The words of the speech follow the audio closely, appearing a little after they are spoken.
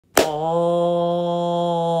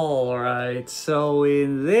Alright, so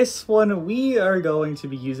in this one, we are going to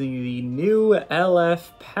be using the new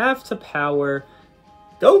LF Path to Power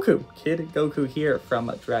Goku. Kid Goku here from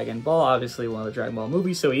Dragon Ball, obviously one of the Dragon Ball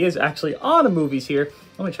movies, so he is actually on the movies here.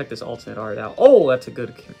 Let me check this alternate art out. Oh, that's a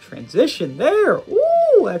good transition there.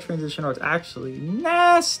 Ooh, that transition art's actually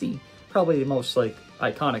nasty. Probably the most, like,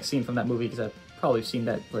 iconic scene from that movie, because I've probably seen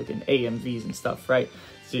that, like, in AMVs and stuff, right?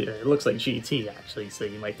 It looks like GT, actually, so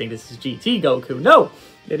you might think this is GT Goku. No!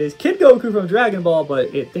 It is Kid Goku from Dragon Ball,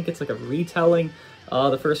 but I think it's like a retelling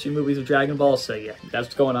of the first few movies of Dragon Ball, so yeah, that's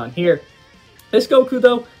what's going on here. This Goku,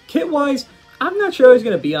 though, kit-wise, I'm not sure he's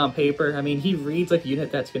going to be on paper. I mean, he reads like a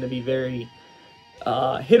unit that's going to be very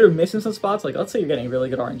hit or miss in some spots. Like, let's say you're getting really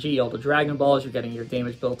good RNG, all the Dragon Balls, you're getting your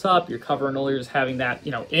damage built up, your cover and all, you're just having that,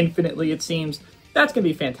 you know, infinitely, it seems. That's going to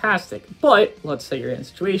be fantastic, but let's say you're in a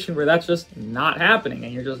situation where that's just not happening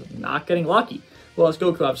and you're just not getting lucky. Well, as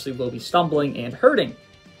Goku obviously will be stumbling and hurting.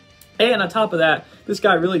 And on top of that, this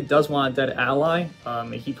guy really does want a dead ally.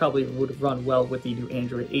 He probably would run well with the new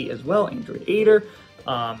Android 8 as well, Android 8er.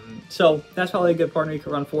 So that's probably a good partner you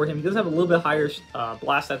could run for him. He does have a little bit higher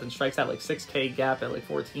blast stat than strikes at, like 6k gap at like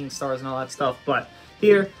 14 stars and all that stuff. But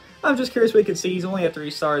here, I'm just curious what you can see. He's only at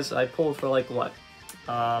 3 stars. I pulled for like, what?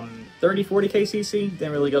 30, 40 KCC.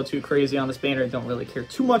 Didn't really go too crazy on this banner. Don't really care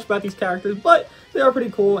too much about these characters, but they are pretty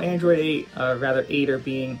cool. Android 8, rather 8er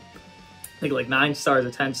being, I think, like 9 stars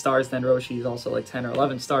or 10 stars. Then Roshi is also like 10 or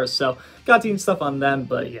 11 stars. So got decent stuff on them,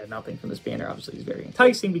 but yeah, nothing from this banner obviously is very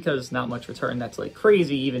enticing because not much return that's like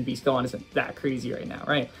crazy. Even Beast Gohan isn't that crazy right now,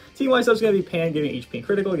 right? Team-wise, that's going to be Pan giving HP and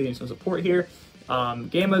critical, giving some support here.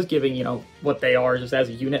 Gamma's giving, you know, what they are just as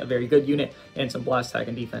a unit, a very good unit, and some blast attack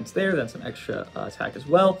and defense there, then some extra attack as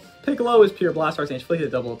well. Piccolo is pure blast arts and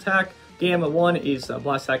inflicted double attack. Gamma 1 is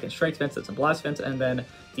blast attack and strike defense, that's some blast defense, and then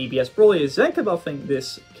DBS Broly is Zenka buffing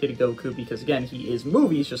this Kid Goku because, again, he is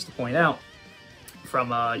movies, just to point out.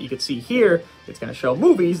 From, you can see here, it's going to show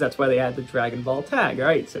movies, that's why they add the Dragon Ball tag,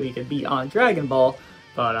 right? So he can be on Dragon Ball,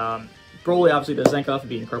 but, Broly obviously does Zenka off of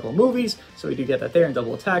being purple movies, so we do get that there and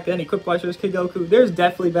double attack. Then equip-wise for this Kid Goku, there's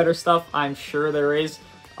definitely better stuff. I'm sure there is.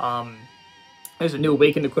 There's a new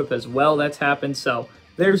Awakened equip as well that's happened, so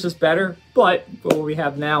there's just better. But for what we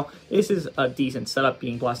have now, this is a decent setup,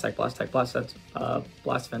 being blast attack, blast attack, blast defense,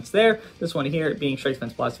 blast defense there. This one here being strike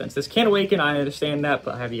defense, blast defense. This can awaken, I understand that,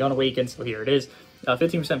 but I have the unawakened, so here it is.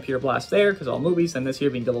 15% pure blast there, because all movies, and this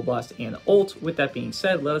here being double blast and ult. With that being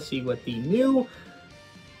said, let us see what the new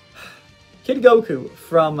Kid Goku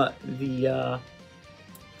from the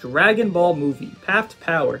Dragon Ball movie, Path to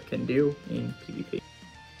Power, can do in PvP.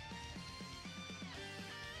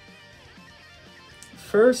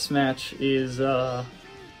 First match is, oh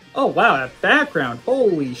wow, that background,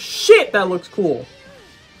 holy shit, that looks cool.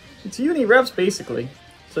 It's uni-revs, basically.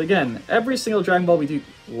 So again, every single Dragon Ball we do,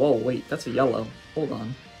 whoa, wait, that's a yellow, hold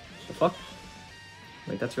on, the fuck?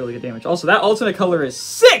 Wait, that's really good damage. Also, that alternate color is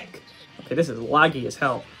sick! Okay, this is laggy as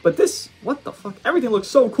hell. But this, what the fuck? Everything looks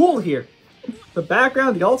so cool here. The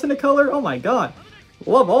background, the alternate color, oh my god.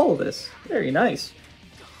 Love all of this. Very nice.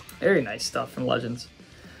 Very nice stuff from Legends.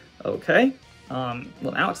 Okay. Well,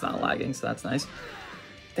 now it's not lagging, so that's nice.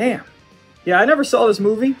 Damn. Yeah, I never saw this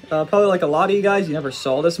movie. Probably like a lot of you guys, you never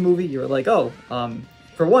saw this movie. You were like, oh,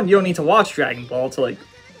 for one, you don't need to watch Dragon Ball to, like,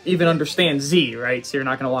 even understand Z, right? So you're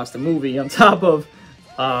not going to watch the movie on top of,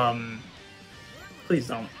 please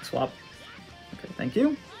don't swap. Okay, thank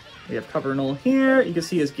you. We have cover null here. You can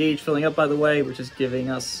see his gauge filling up, by the way, which is giving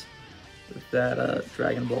us that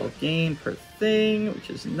Dragon Ball gain per thing, which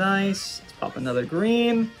is nice. Let's pop another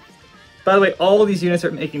green. By the way, all of these units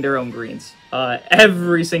are making their own greens.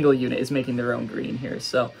 Every single unit is making their own green here.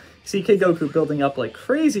 So, you see Kid Goku building up like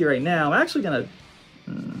crazy right now. I'm actually going to...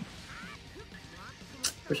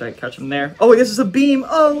 Wish I could catch him there. Oh, this is a beam.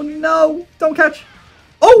 Oh, no. Don't catch.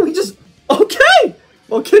 Oh, he just... Okay!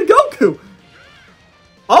 Well, Kid Goku...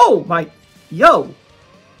 Oh, my... Yo.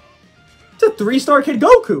 It's a 3-star Kid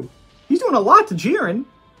Goku. He's doing a lot to Jiren.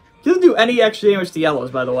 He doesn't do any extra damage to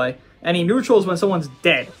yellows, by the way. And he neutrals when someone's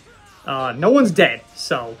dead. No one's dead,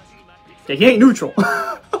 so... Okay, he ain't neutral.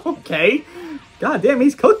 Okay. God damn,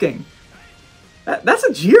 he's cooking. That's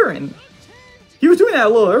a Jiren. He was doing that a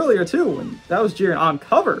little earlier, too, and that was Jiren on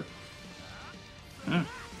cover.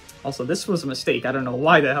 Also, this was a mistake. I don't know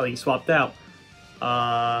why the hell he swapped out.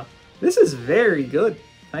 This is very good.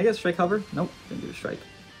 Can I get strike cover? Nope, didn't do a strike.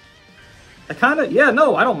 I kind of, yeah,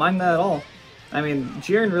 no, I don't mind that at all. I mean,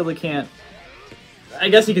 Jiren really can't. I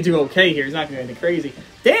guess he could do okay here. He's not going to do anything crazy.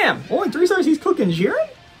 Damn, only 3 stars, he's cooking Jiren?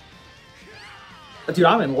 Dude,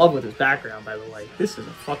 I'm in love with his background, by the way. This is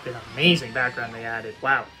a fucking amazing background they added.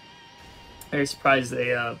 Wow. Very surprised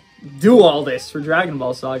they do all this for Dragon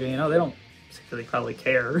Ball Saga, you know? They don't particularly probably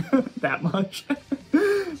care that much.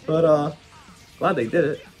 But, glad they did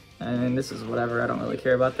it. And this is whatever, I don't really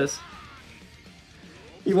care about this.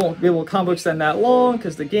 You won't be able to combo extend that long,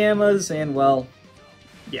 because the Gammas, and, well,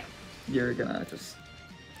 yeah. You're gonna just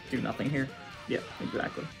do nothing here. Yeah,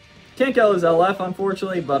 exactly. Can't kill his LF,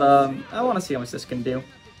 unfortunately, but, I want to see how much this can do.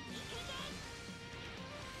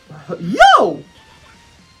 Yo!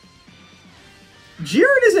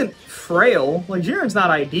 Jiren isn't frail. Like, Jiren's not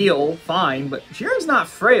ideal, fine, but Jiren's not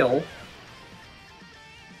frail.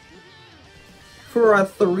 For a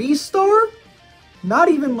 3-star? Not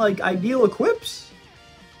even, like, ideal equips?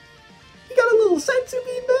 He got a little senzu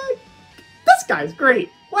bean back? This guy's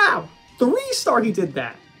great. Wow. 3-star he did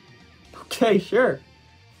that. Okay, sure.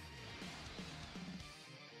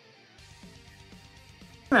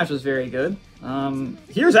 Match was very good.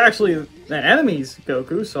 Here's actually an enemy's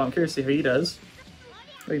Goku, so I'm curious to see how he does.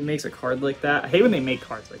 He makes a card like that. I hate when they make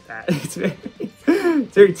cards like that. It's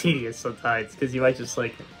very tedious sometimes, because you might just,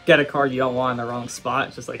 like, get a card you don't want in the wrong spot.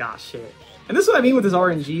 It's just like, ah, shit. And this is what I mean with this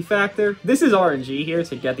RNG factor. This is RNG here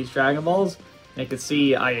to get these Dragon Balls. And you can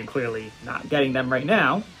see I am clearly not getting them right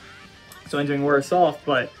now. So I'm doing worse off,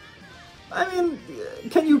 but... I mean,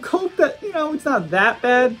 can you cope that, you know, it's not that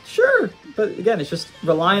bad? Sure. But again, it's just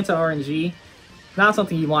reliance on RNG. Not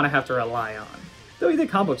something you want to have to rely on. Though he did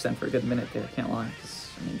combo extend for a good minute there, can't lie.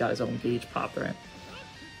 I mean, he got his own gauge pop there.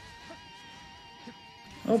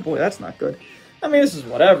 Oh boy, that's not good. I mean, this is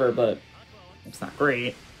whatever, but it's not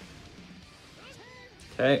great.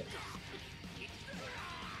 Okay.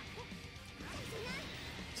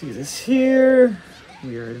 Do this here.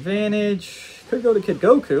 Weird advantage. Could go to Kid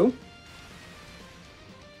Goku.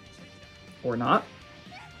 Or not.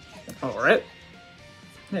 Alright.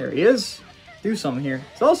 There he is. Do something here.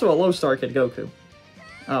 It's also a low-star Kid Goku.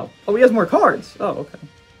 Oh. Oh, he has more cards. Oh, okay.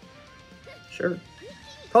 Sure.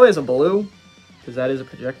 Probably has a blue, because that is a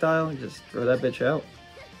projectile. You just throw that bitch out.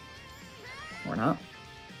 Or not.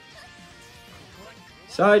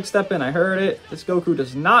 Sidestep in, I heard it. This Goku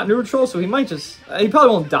does not neutral, so he might just... he probably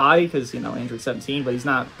won't die, because, you know, Android 17, but he's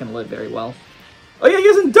not going to live very well. Oh yeah, he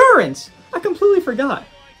has endurance! I completely forgot.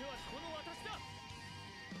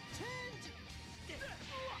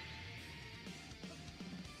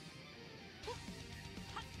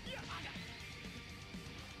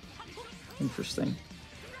 Interesting.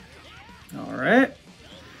 Alright.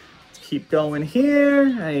 Let's keep going here.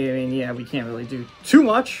 I mean, yeah, we can't really do too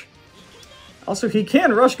much. Also, he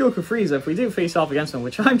can rush Goku Frieza if we do face off against him,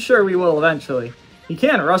 which I'm sure we will eventually. He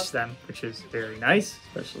can rush them, which is very nice,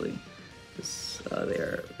 especially because they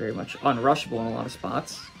are very much unrushable in a lot of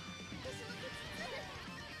spots.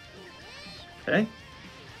 Okay.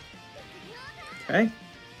 Okay.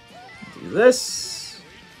 Do this.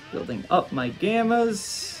 Building up my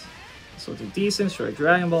Gammas. So do decent, sure,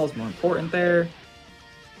 Dragon Ball is more important there.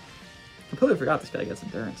 Completely forgot this guy gets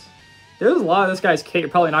endurance. There's a lot of this guy's kit you're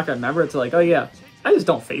probably not going to remember. It's like, oh yeah, I just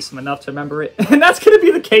don't face him enough to remember it. And that's going to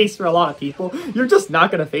be the case for a lot of people. You're just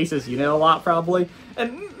not going to face his unit a lot, probably.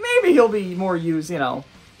 And maybe he'll be more used, you know,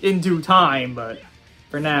 in due time, but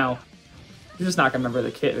for now, you're just not going to remember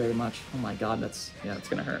the kit very much. Oh my god, that's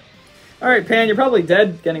going to hurt. Alright, Pan, you're probably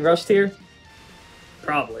dead getting rushed here.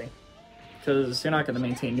 Probably. Because you're not going to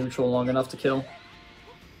maintain neutral long enough to kill.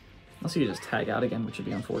 Unless you just tag out again, which would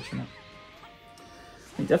be unfortunate.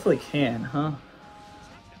 You definitely can, huh?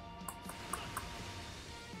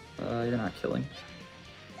 You're not killing.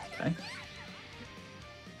 Okay.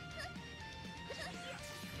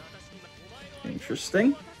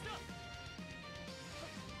 Interesting.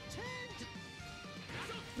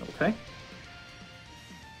 Okay.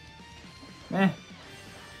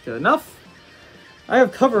 Good enough. I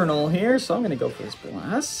have cover and all here, so I'm going to go for this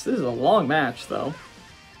blast. This is a long match, though.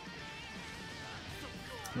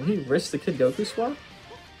 Will he risk the Kid Goku swap?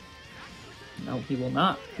 No, he will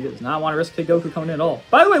not. He does not want to risk Kid Goku coming in at all.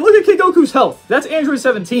 By the way, look at Kid Goku's health. That's Android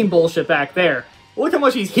 17 bullshit back there. Look how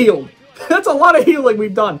much he's healed. That's a lot of healing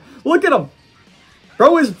we've done. Look at him.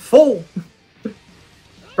 Bro is full.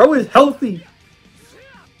 Bro is healthy.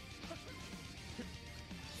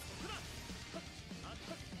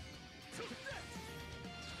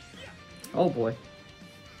 Oh boy.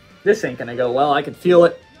 This ain't gonna go well. I can feel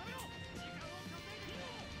it.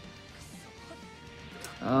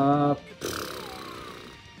 We'll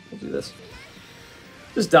do this.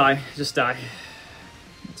 Just die. Just die.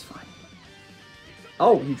 That's fine.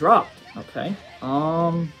 Oh, he dropped. Okay.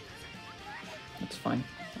 That's fine.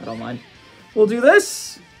 I don't mind. We'll do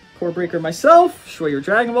this. Core Breaker myself. Destroy your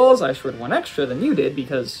Dragon Balls. I destroyed one extra than you did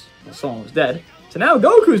because someone was dead. So now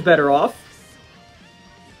Goku's better off.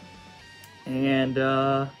 And,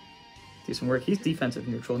 Decent work. He's defensive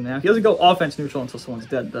neutral now. He doesn't go offense neutral until someone's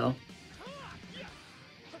dead, though.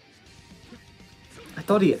 I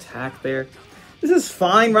thought he attacked there. This is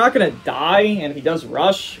fine. We're not going to die, and if he does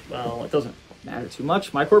rush, well, it doesn't matter too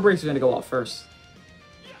much. My core breaks are going to go off first.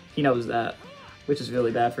 He knows that, which is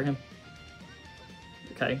really bad for him.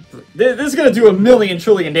 Okay. This is going to do 1,000,000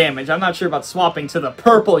 trillion damage. I'm not sure about swapping to the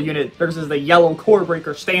purple unit versus the yellow core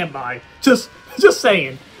breaker standby. Just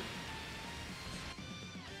saying.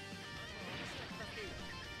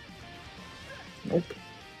 Nope.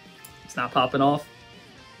 It's not popping off.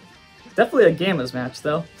 Definitely a Gamma's match,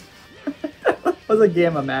 though. Was a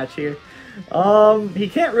Gamma match here. He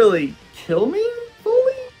can't really kill me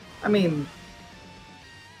fully? I mean,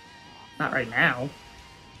 not right now.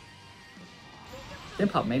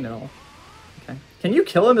 Didn't pop main at all. Okay. Can you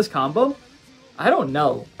kill in this combo? I don't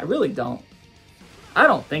know. I really don't. I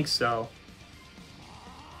don't think so.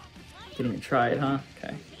 Didn't even try it, huh?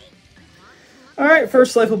 Okay. Alright,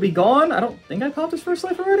 first life will be gone. I don't think I popped his first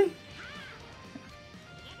life already.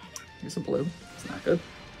 Here's a blue. It's not good.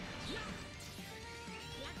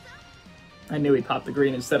 I knew he popped the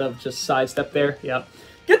green instead of just sidestep there. Yep.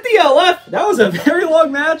 Get the LF! That was a very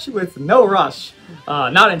long match with no rush.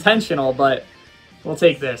 Not intentional, but we'll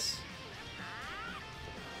take this.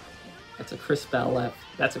 That's a crisp LF.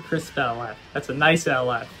 That's a crisp LF. That's a nice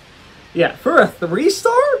LF. Yeah, for a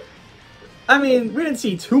 3-star? I mean, we didn't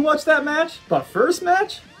see too much that match, but first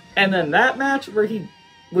match, and then that match where he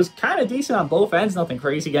was kind of decent on both ends, nothing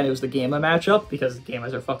crazy. Again, it was the Gamma matchup, because the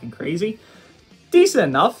Gammas are fucking crazy. Decent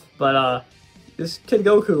enough, but this Kid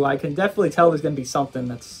Goku, I can definitely tell there's going to be something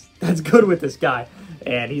that's good with this guy,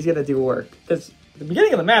 and he's going to do work. Because at the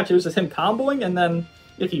beginning of the match, it was just him comboing, and then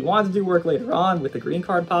if he wanted to do work later on with the green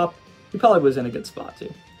card pop, he probably was in a good spot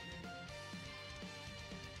too.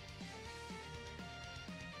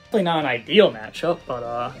 Definitely not an ideal matchup,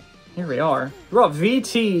 but here we are. We're up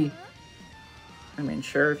VT. I mean,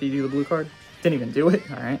 sure, if you do the blue card. Didn't even do it.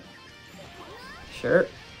 All right. Sure.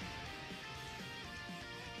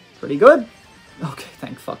 Pretty good. Okay,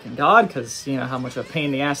 thank fucking God, because you know how much of a pain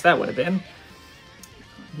in the ass that would have been.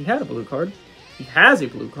 He had a blue card. He has a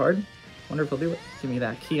blue card. Wonder if he'll do it. Give me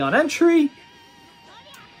that key on entry.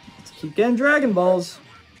 Let's keep getting Dragon Balls.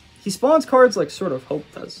 He spawns cards like Sword of Hope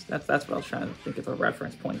does. That's what I was trying to think of a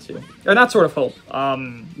reference point to. Or not Sword of Hope.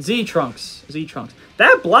 Z-Trunks. Z-Trunks.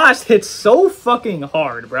 That blast hits so fucking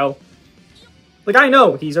hard, bro. Like, I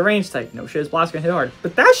know he's a range type. No shit, his blast gonna hit hard.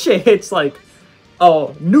 But that shit hits like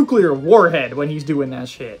a nuclear warhead when he's doing that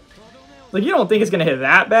shit. Like, you don't think it's gonna hit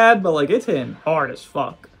that bad, but like, it's hitting hard as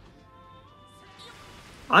fuck.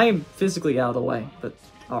 I am physically out of the way, but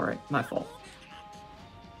alright, my fault.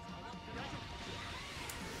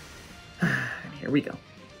 And here we go.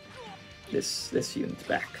 This unit's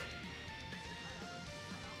back.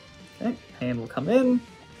 Okay, hand will come in.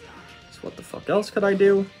 So what the fuck else could I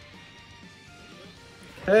do?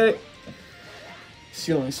 Okay.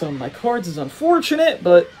 Sealing some of my cards is unfortunate,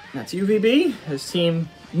 but that's UVB. His team,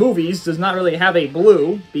 Movies, does not really have a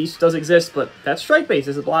blue. Beast does exist, but that's strike base.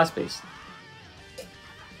 This is blast base.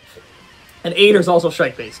 And Ader's also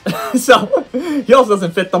strike base. So, he also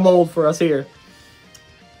doesn't fit the mold for us here.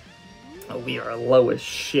 Oh, we are low as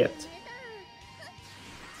shit.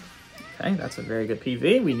 Okay, that's a very good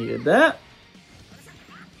PV. We needed that.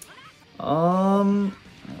 Let's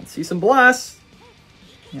see some blasts.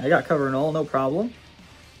 Yeah, I got cover and all, no problem.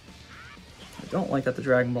 I don't like that the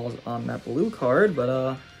Dragon Ball's on that blue card,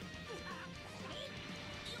 but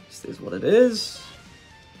this is what it is.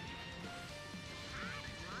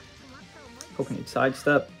 Hoping he'd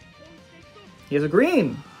sidestep. He has a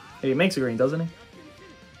green. Hey, he makes a green, doesn't he?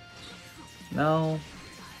 No.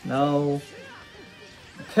 No.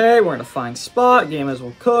 Okay, we're in a fine spot. Gamers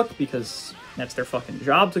will cook because that's their fucking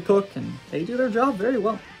job to cook, and they do their job very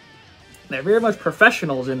well. They're very much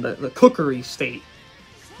professionals in the cookery state.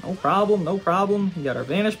 No problem, no problem. We got our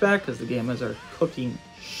Vanish back because the gamers are cooking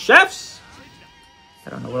chefs. I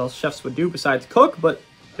don't know what else chefs would do besides cook, but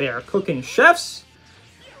they are cooking chefs.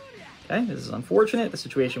 Okay, this is unfortunate, the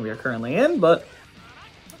situation we are currently in, but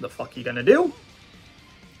what the fuck are you gonna do?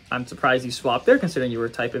 I'm surprised you swapped there, considering you were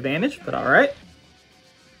type advantage, but alright.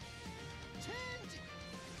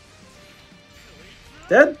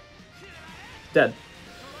 Dead? Dead.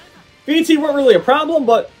 VT weren't really a problem,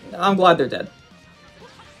 but I'm glad they're dead.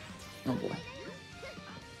 Oh boy.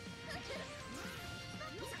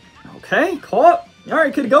 Okay, caught.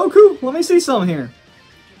 Alright, Kid Goku, let me see some here.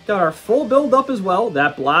 Got our full build up as well.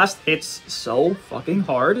 That blast hits so fucking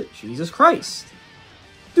hard. Jesus Christ.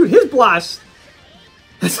 Dude, his blast...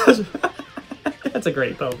 That's a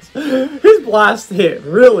great pose. His blast hit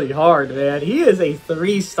really hard, man. He is a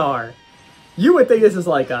 3-star. You would think this is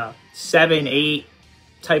like a 7, 8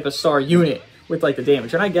 type of star unit with like the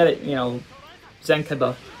damage. And I get it, you know, Zenkai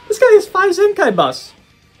buff. This guy has 5 Zenkai buffs.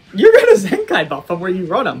 You're gonna Zenkai buff him where you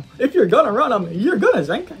run him. If you're gonna run him, you're gonna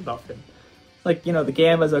Zenkai buff him. Like, you know, the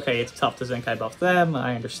Gammas, okay, it's tough to Zenkai buff them.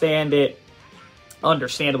 I understand it.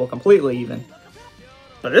 Understandable completely, even.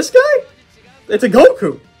 But this guy? It's a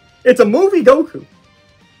Goku. It's a movie Goku.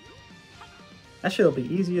 That shit'll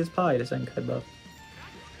be easy as pie to Zenkai buff.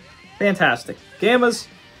 Fantastic. Gammas,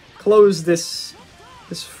 close this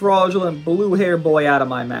fraudulent blue hair boy out of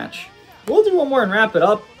my match. We'll do one more and wrap it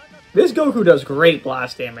up. This Goku does great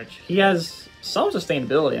blast damage. He has some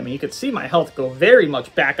sustainability. I mean, you could see my health go very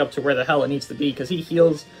much back up to where the hell it needs to be because he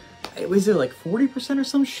heals, was it like 40% or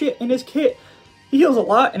some shit in his kit? He heals a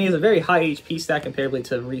lot, and he has a very high HP stack comparably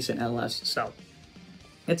to recent LS, so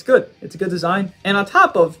it's good. It's a good design. And on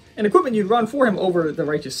top of, an equipment you'd run for him over the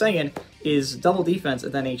Righteous Saiyan is double defense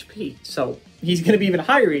and then HP, so he's going to be even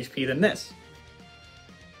higher HP than this.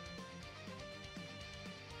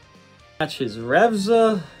 Match is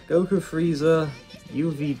Revza, Goku Frieza,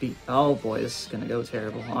 UVB. Oh boy, this is going to go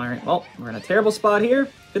terrible. Alright, well, we're in a terrible spot here.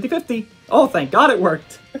 50-50. Oh, thank God it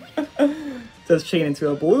worked. Does chain into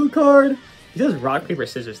a blue card. He does rock, paper,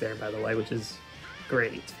 scissors there, by the way, which is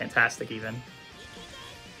great. It's fantastic, even.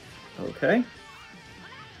 Okay.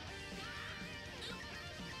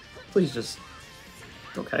 Please just...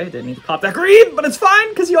 Okay, didn't need to pop that green, but it's fine,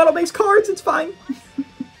 because he auto makes cards, it's fine.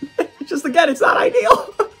 Just again, it's not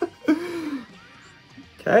ideal.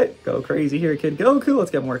 Okay, go crazy here, Kid Goku.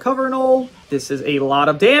 Let's get more cover and all. This is a lot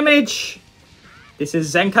of damage. This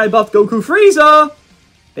is Zenkai buffed Goku Frieza.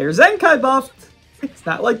 They're Zenkai buffed. It's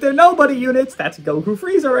not like they're nobody units. That's Goku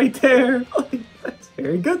Frieza right there. That's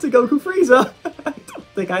very good to Goku Frieza. I don't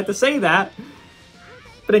think I have to say that.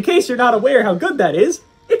 But in case you're not aware how good that is,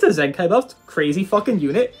 it's a Zenkai buffed crazy fucking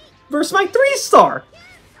unit versus my 3-star.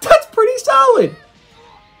 That's pretty solid.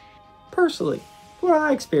 Personally, from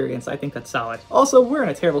my experience, I think that's solid. Also, we're in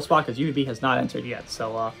a terrible spot because UVB has not entered yet,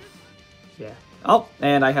 so, yeah. Oh,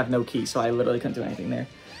 and I have no key, so I literally couldn't do anything there.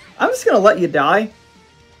 I'm just gonna let you die.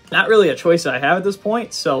 Not really a choice that I have at this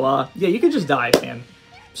point, so, yeah, you can just die, man.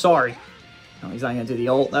 Sorry. No, he's not gonna do the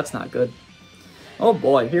ult. That's not good. Oh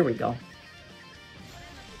boy, here we go.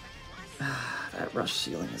 That rush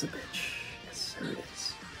ceiling is a bitch. Yes, there it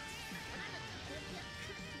is.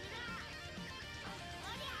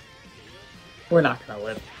 We're not gonna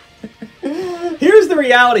live. Here's the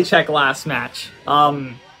reality check last match.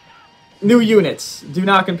 New units do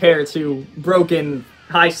not compare to broken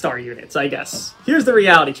high-star units, I guess. Here's the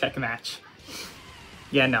reality check match.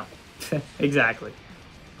 Yeah, no. Exactly.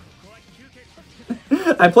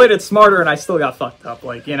 I played it smarter and I still got fucked up.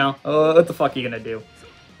 Like, you know, what the fuck are you gonna do?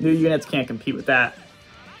 New units can't compete with that.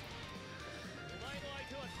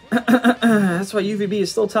 That's why UVB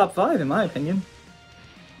is still top 5, in my opinion.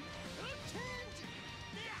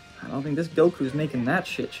 I don't think this Goku's making that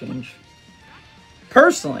shit change.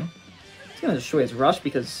 Personally, he's gonna destroy his rush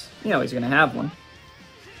because, you know, he's gonna have one.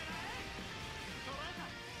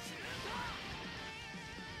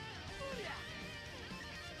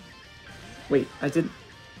 Wait, I didn't...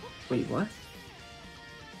 Wait, what?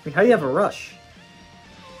 Wait, how do you have a rush?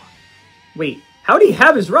 Wait, how do you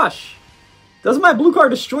have his rush? Doesn't my blue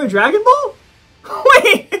card destroy Dragon Ball?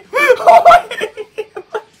 Wait!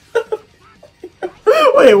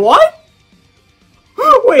 Wait, what?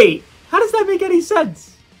 Wait, how does that make any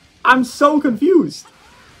sense? I'm so confused.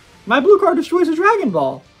 My blue card destroys a Dragon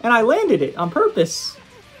Ball, and I landed it on purpose.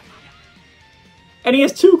 And he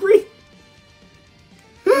has 2 green...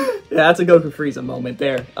 Yeah, that's a Goku Frieza moment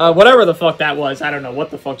there. Whatever the fuck that was, I don't know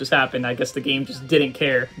what the fuck just happened. I guess the game just didn't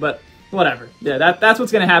care, but whatever. Yeah, that's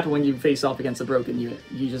what's gonna happen when you face off against a broken unit.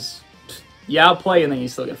 You outplay and then you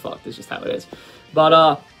still get fucked. It's just how it is.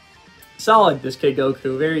 But, solid, this Kid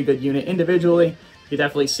Goku. Very good unit individually. You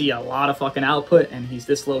definitely see a lot of fucking output, and he's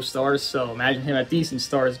this low stars, so imagine him at decent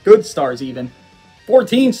stars, good stars even.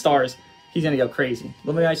 14 stars, he's gonna go crazy.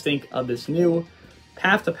 What do you guys think of this new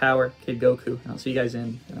Path to Power Kid Goku? And I'll see you guys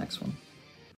in the next one.